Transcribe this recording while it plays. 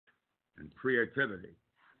and creativity,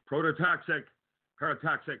 prototaxic,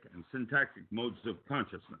 parataxic, and syntactic modes of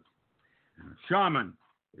consciousness. And a shaman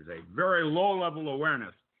is a very low-level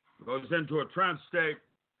awareness, goes into a trance state,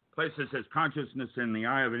 places his consciousness in the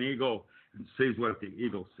eye of an eagle, and sees what the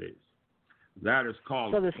eagle sees. That is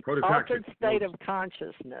called prototaxic. Altered state of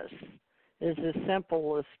consciousness is the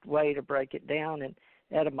simplest way to break it down in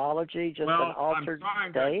etymology, just an altered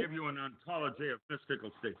I'm trying state. to give you an ontology of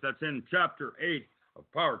mystical states. That's in Chapter 8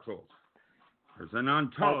 of Power Tools. There's an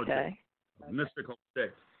ontology of mystical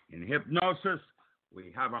states. In hypnosis,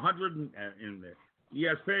 we have 100, in the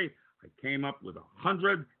ESP, I came up with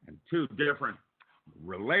 102 different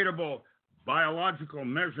relatable biological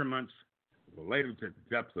measurements related to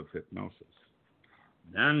the depth of hypnosis.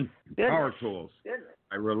 Then, in Power Tools,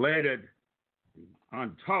 I related the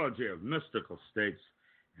ontology of mystical states,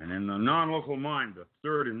 and in the non-local mind, the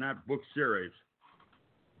third in that book series,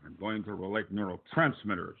 I'm going to relate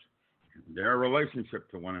neurotransmitters and their relationship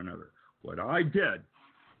to one another. What I did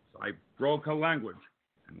is I broke a language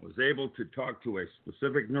and was able to talk to a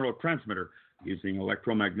specific neurotransmitter using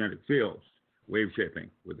electromagnetic fields, wave shaping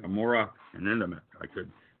with Amora and Intimate. I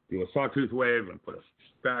could do a sawtooth wave and put a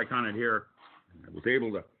stack on it here, and I was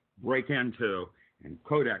able to break into and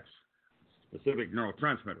codex specific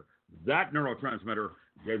neurotransmitter. That neurotransmitter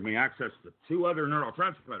gave me access to two other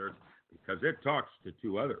neurotransmitters because it talks to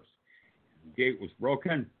two others. The gate was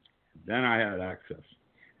broken, then I had access.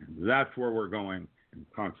 And that's where we're going in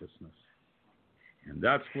consciousness. And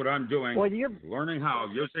that's what I'm doing, learning how,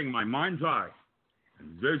 using my mind's eye and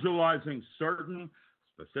visualizing certain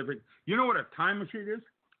specific... You know what a time machine is?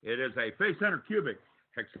 It is a face-centered cubic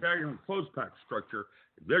hexagonal closed-pack structure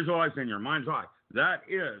visualized in your mind's eye. That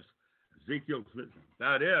is Ezekiel's vision.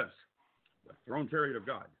 That is the throne chariot of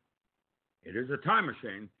God. It is a time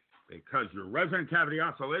machine because your resonant cavity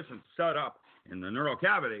oscillation set up in the neural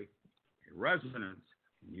cavity, a resonance,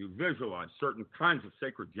 and you visualize certain kinds of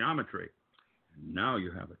sacred geometry. And now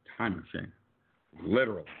you have a time machine,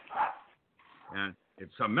 literally. And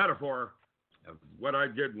it's a metaphor of what I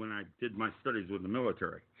did when I did my studies with the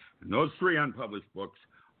military. And those three unpublished books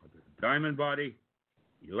are the Diamond Body,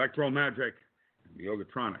 Electromagic, and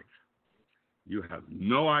Yogatronics. You have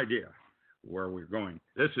no idea where we're going.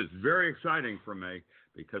 This is very exciting for me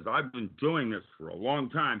because I've been doing this for a long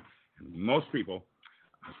time, and most people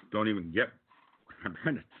don't even get what I'm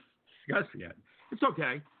trying to discuss yet. It's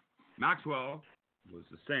okay. Maxwell was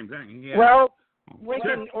the same thing. Well, we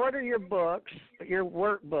can order your books, your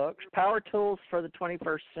workbooks, Power Tools for the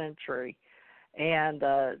 21st Century, and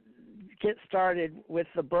get started with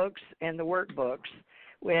the books and the workbooks.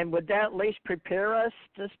 And would that at least prepare us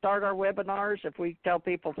to start our webinars if we tell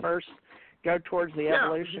people first go towards the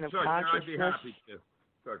evolution of consciousness? I'd be happy to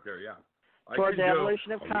start there, yeah. Towards the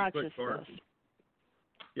evolution of consciousness.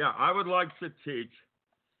 Yeah, I would like to teach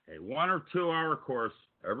a 1 or 2 hour course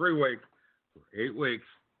every week for 8 weeks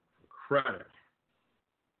for credit.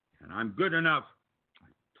 And I'm good enough.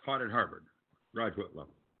 I taught at Harvard, graduate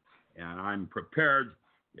level. And I'm prepared,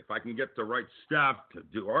 if I can get the right staff to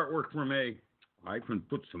do artwork for me, I can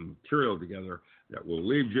put some material together that will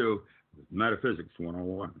lead you with Metaphysics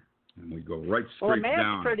 101. And we go right straight down.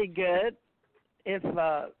 Well, Matt's pretty good. If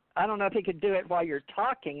I don't know if he could do it while you're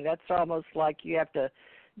talking. That's almost like you have to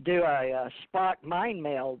do a Spock mind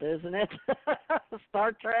meld, isn't it?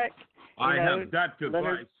 Star Trek. I have that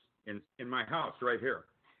device in my house right here.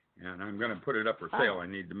 And I'm going to put it up for sale. I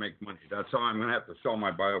need to make money. That's how I'm going to have to sell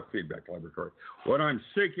my biofeedback laboratory. What I'm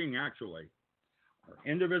seeking, actually,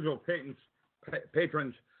 are individual patrons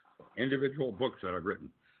for individual books that I've written.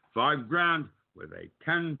 $5,000 with a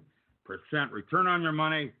 10% return on your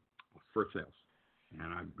money for sales.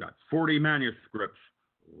 And I've got 40 manuscripts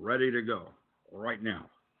ready to go right now.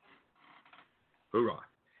 Hoorah.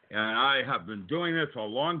 And I have been doing this a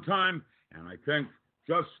long time, and I think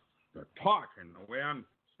just the talk and the way I'm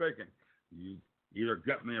speaking, you either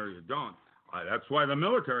get me or you don't. That's why the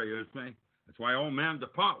military used me. That's why old man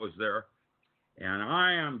DuPont was there. And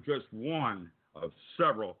I am just one of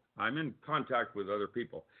several. I'm in contact with other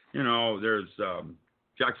people. You know, there's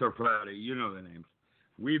Jack Sarfatti, you know the names.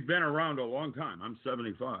 We've been around a long time. I'm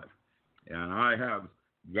 75. And I have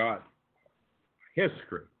got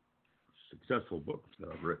history of successful books that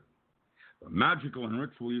I've written. The magical and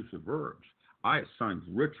ritual use of herbs. I assigned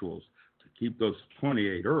rituals to keep those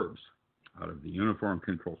 28 herbs out of the Uniform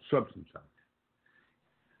Controlled Substance Act,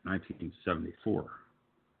 1974.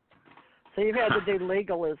 So you've had to do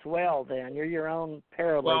legal as well, then. You're your own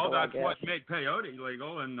paralegal, Well, that's I guess. what made peyote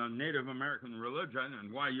legal in the Native American religion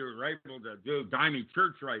and why you're able to do Daime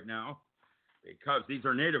Church right now, because these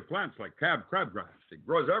are native plants like crabgrass. It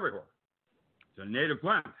grows everywhere. It's a native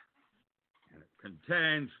plant.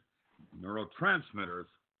 contains neurotransmitters,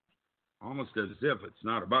 almost as if it's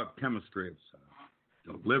not about chemistry, it's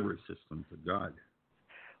a delivery system to God.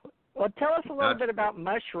 Well, tell us a little bit about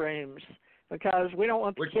mushrooms, because we don't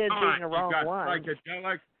want the kids eating the wrong ones. You've got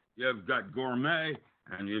psychedelic, you've got gourmet,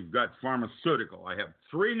 and you've got pharmaceutical. I have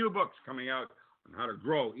 3 new books coming out on how to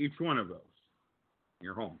grow each one of those in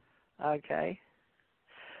your home. Okay.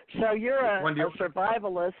 So you're a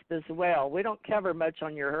survivalist as well. We don't cover much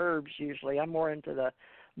on your herbs usually. I'm more into the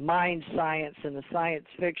mind science and the science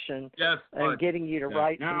fiction, and getting you to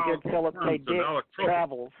write some good Philip K. Dick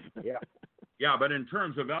travels. Yeah, but in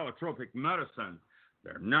terms of allotropic medicine,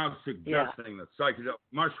 they're now suggesting that psychedelic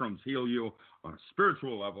mushrooms heal you on a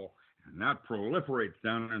spiritual level, and that proliferates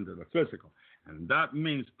down into the physical. And that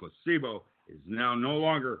means placebo is now no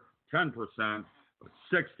longer 10%, but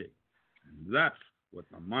 60%. And that's what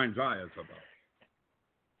the mind's eye is about.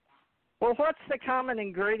 Well, what's the common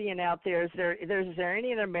ingredient out there? Is there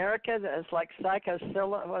any in America that's like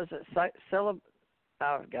psychosilib? Was it psylib?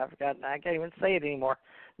 Oh, God, I forgot. I can't even say it anymore.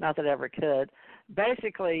 Not that I ever could.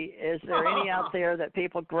 Basically, is there any out there that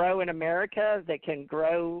people grow in America that can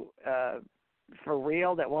grow for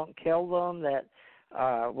real, that won't kill them,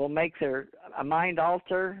 that will make their mind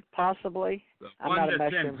alter, possibly? I'm not a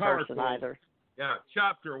mushroom person either. Yeah,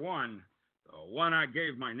 chapter 1, the one I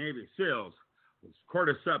gave my Navy SEALs, was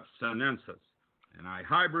Cordyceps sinensis. And I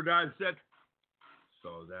hybridized it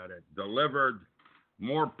so that it delivered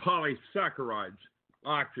more polysaccharides,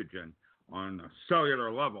 oxygen, on a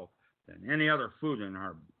cellular level than any other food in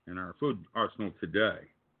our food arsenal today.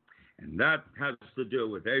 And that has to do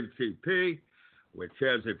with ATP, which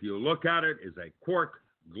is, if you look at it, is a quark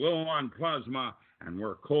gluon plasma, and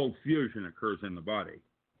where cold fusion occurs in the body.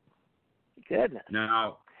 Goodness.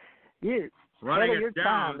 Now, you running ahead of your it down,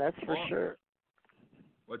 time, that's for sure.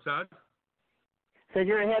 What's that? So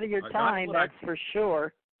you're ahead of your time, that's for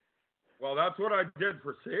sure. Well, that's what I did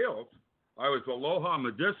for SEALs. I was Aloha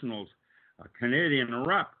Medicinal's Canadian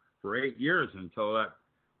rep for 8 years until that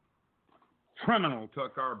criminal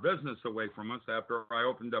took our business away from us after I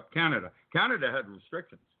opened up Canada. Canada had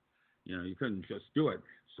restrictions. You know, you couldn't just do it.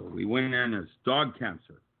 So we went in as dog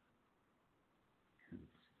cancer,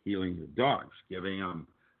 healing the dogs, giving them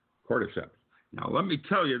cordyceps. Now, let me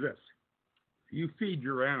tell you this. If you feed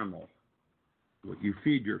your animal what you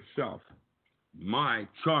feed yourself, my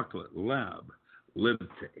chocolate lab lived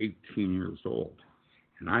to 18 years old.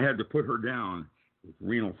 And I had to put her down with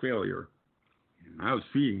renal failure. And I was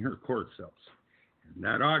feeding her cordyceps. And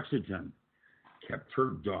that oxygen kept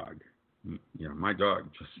her dog. You know, my dog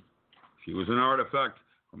she was an artifact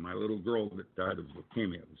from my little girl that died of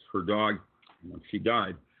leukemia. It was her dog. And when she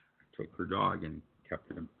died, I took her dog and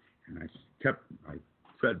kept him. And I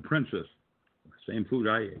fed Princess the same food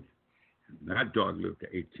I ate. And that dog lived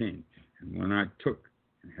to 18. And when I took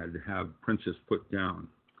and had to have Princess put down,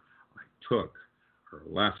 I took her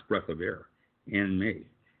last breath of air in me.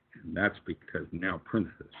 And that's because now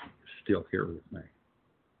Princess is still here with me.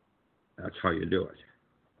 That's how you do it,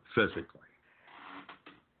 physically.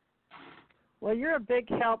 Well, you're a big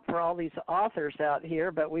help for all these authors out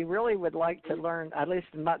here, but we really would like to learn, at least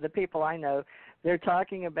the people I know, they're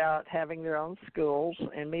talking about having their own schools,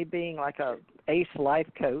 and me being like a ace life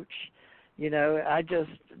coach. You know, I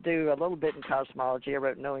just do a little bit in cosmology. I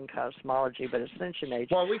wrote Knowing Cosmology, but Ascension Age.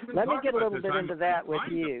 Well, let me get a little bit into that with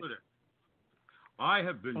you. I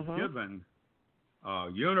have been given a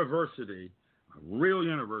university, a real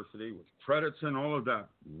university with credits and all of that,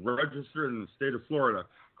 registered in the state of Florida,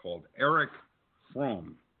 called Eric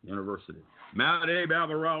Fromm University. Matt A.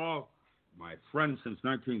 Bavarello, my friend since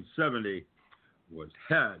 1970, was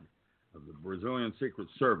head of the Brazilian Secret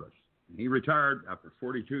Service. And he retired after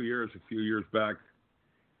 42 years, a few years back,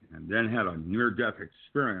 and then had a near-death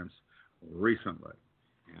experience recently.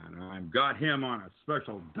 And I've got him on a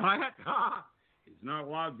special diet. He's not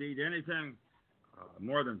allowed to eat anything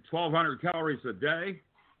more than 1,200 calories a day,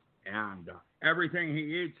 and everything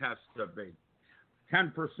he eats has to be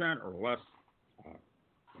 10% or less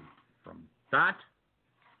from fat.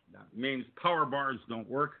 That means power bars don't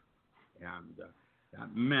work, and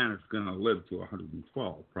that man is going to live to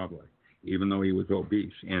 112 probably, even though he was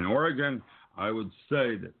obese. In Oregon, I would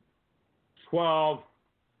say that 12,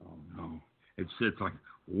 it's like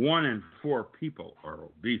 1 in 4 people are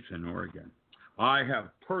obese in Oregon. I have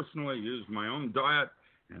personally used my own diet,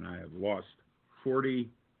 and I have lost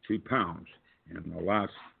 42 pounds in the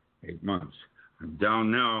last 8 months. I'm down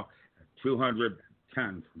now at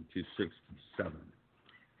 210 from 267.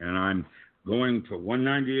 And I'm going to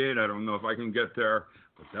 198. I don't know if I can get there,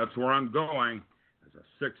 but that's where I'm going as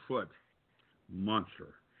a 6-foot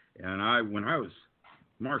monster. And when I was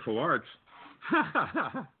martial arts,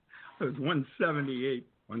 It was 178,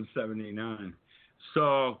 179.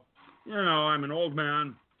 So, I'm an old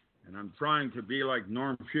man, and I'm trying to be like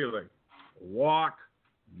Norm Shealy. Walk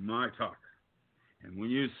my talk. And when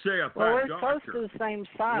you say a fat doctor, close to the same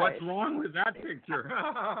size. What's wrong with that picture?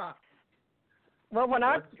 Well, when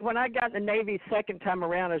I got in the Navy second time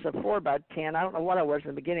around as a 4x10, I don't know what I was in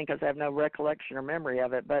the beginning because I have no recollection or memory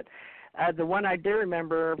of it, but the one I do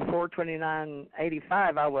remember,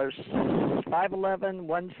 429.85, I was 5'11",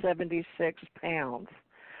 176 pounds.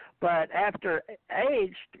 But after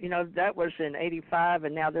aged, that was in 85,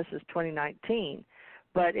 and now this is 2019.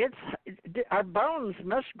 But our bones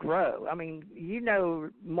must grow. I mean, you know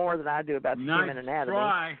more than I do about the human anatomy.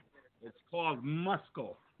 Try. It's called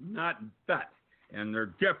muscle, not fat, and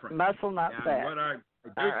they're different. Muscle, not fat. What I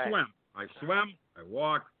swim. I swim, I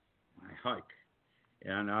walk, I hike.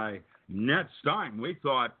 And next time we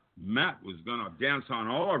thought Matt was going to dance on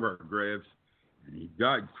all of our graves, and he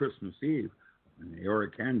died Christmas Eve of an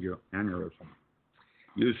aortic aneurysm.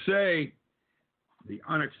 You say the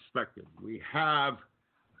unexpected. We have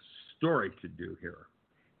story to do here,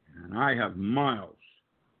 and I have miles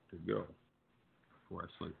to go before I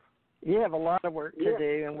sleep. You have a lot of work to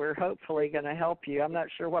do, and we're hopefully going to help you. I'm not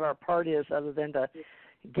sure what our part is other than to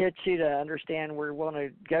get you to understand we're willing to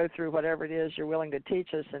go through whatever it is you're willing to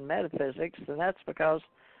teach us in metaphysics, and that's because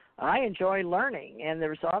I enjoy learning, and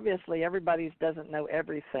there's obviously everybody doesn't know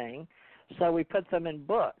everything, so we put them in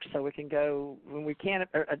books so we can go when we can't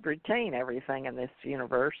retain everything in this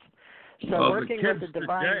universe. So working with the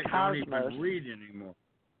divine cosmos. Don't even read anymore.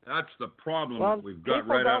 That's the problem that we've got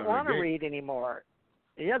right out of the gate. People don't want to read anymore.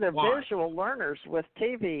 Yeah, they're visual learners with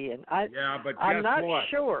TV, and I'm not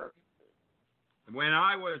sure. When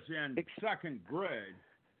I was in second grade,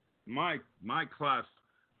 my class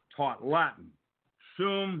taught Latin.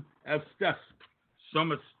 Sum est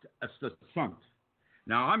sum est sunt.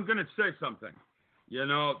 Now, I'm going to say something.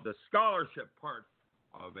 The scholarship part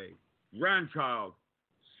of a grandchild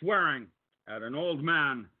swearing at an old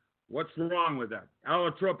man, what's wrong with that?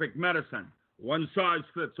 Allotropic medicine, one size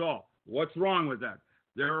fits all. What's wrong with that?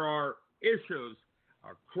 There are issues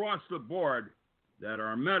across the board that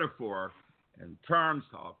are metaphor in terms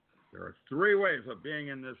of there are three ways of being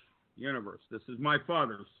in this universe. This is my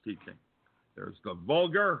father's teaching. There's the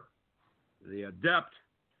vulgar, the adept,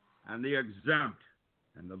 and the exempt.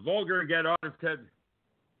 And the vulgar get audited,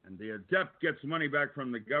 and the adept gets money back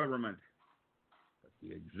from the government.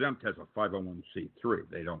 The exempt has a 501c3.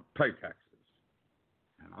 They don't pay taxes.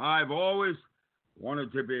 And I've always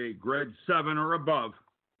wanted to be grade 7 or above,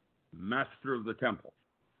 master of the temple.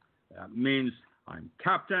 That means I'm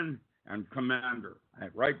captain and commander.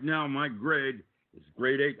 Right now, my grade is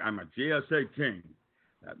grade 8. I'm a GS-18.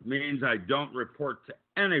 That means I don't report to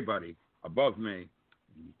anybody above me,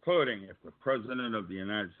 including if the President of the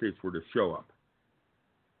United States were to show up.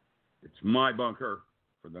 It's my bunker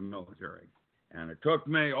for the military. And it took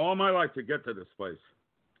me all my life to get to this place.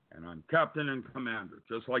 And I'm captain and commander,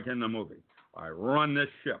 just like in the movie. I run this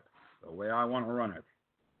ship the way I want to run it.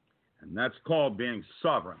 And that's called being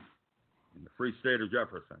sovereign in the free state of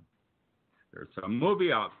Jefferson. There's a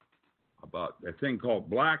movie out about a thing called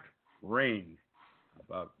Black Rain,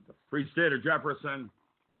 about the free state of Jefferson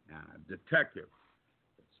and a detective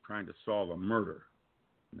that's trying to solve a murder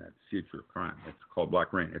in that future crime. It's called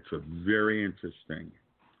Black Rain. It's a very interesting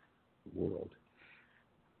world.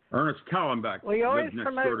 Ernest Callenbach lived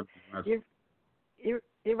next door to me.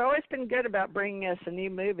 You've always been good about bringing us a new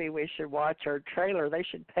movie we should watch or trailer. They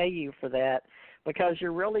should pay you for that because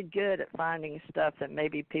you're really good at finding stuff that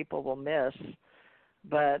maybe people will miss.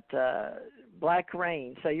 But Black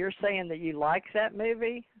Rain, so you're saying that you like that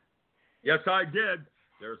movie? Yes, I did.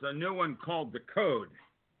 There's a new one called The Code.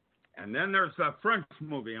 And then there's a French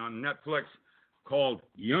movie on Netflix called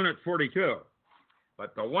Unit 42.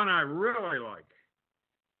 But the one I really like,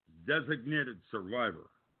 Designated Survivor.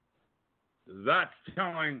 That's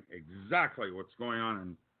telling exactly what's going on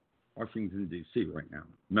in Washington, D.C. right now.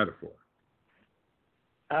 Metaphor.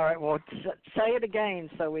 All right, well, say it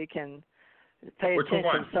again so we can pay attention.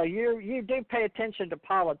 One? So you do pay attention to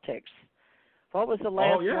politics. What was the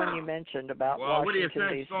last one you mentioned about Washington, D.C.? Well, what do you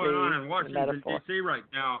think's going on in Washington, D.C. right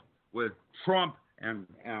now with Trump and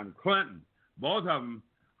Clinton? Both of them,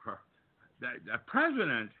 the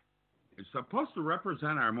president is supposed to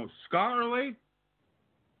represent our most scholarly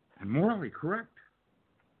and morally correct.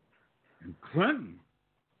 And Clinton,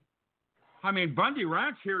 I mean, Bundy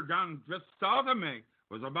Ranch here down just south of me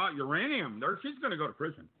was about uranium. She's going to go to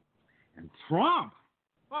prison. And Trump,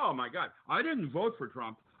 oh my God, I didn't vote for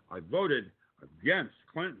Trump. I voted against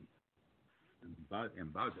Clinton and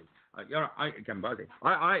Buzzy.